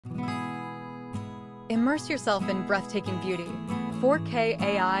Immerse yourself in breathtaking beauty. 4K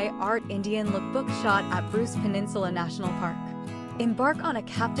AI Art Indian Lookbook shot at Peninsula National Park. Embark on a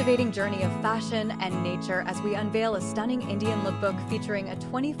captivating journey of fashion and nature as we unveil a stunning Indian lookbook featuring a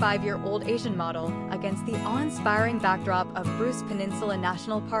 25-year-old Asian model against the awe-inspiring backdrop of Peninsula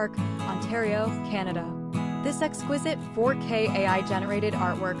National Park, Ontario, Canada. This exquisite 4K AI-generated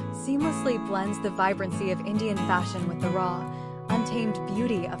artwork seamlessly blends the vibrancy of Indian fashion with the raw, untamed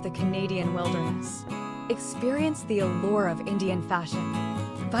beauty of the Canadian wilderness. Experience the allure of Indian fashion.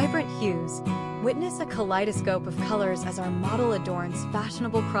 Vibrant hues. Witness a kaleidoscope of colors as our model adorns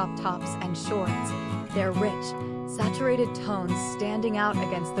fashionable crop tops and shorts, their rich, saturated tones standing out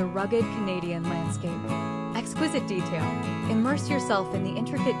against the rugged Canadian landscape. Exquisite detail. Immerse yourself in the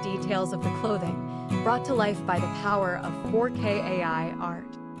intricate details of the clothing, brought to life by the power of 4K AI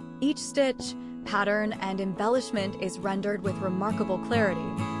art. Each stitch, pattern, and embellishment is rendered with remarkable clarity,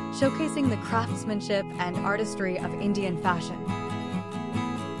 showcasing the craftsmanship and artistry of Indian fashion.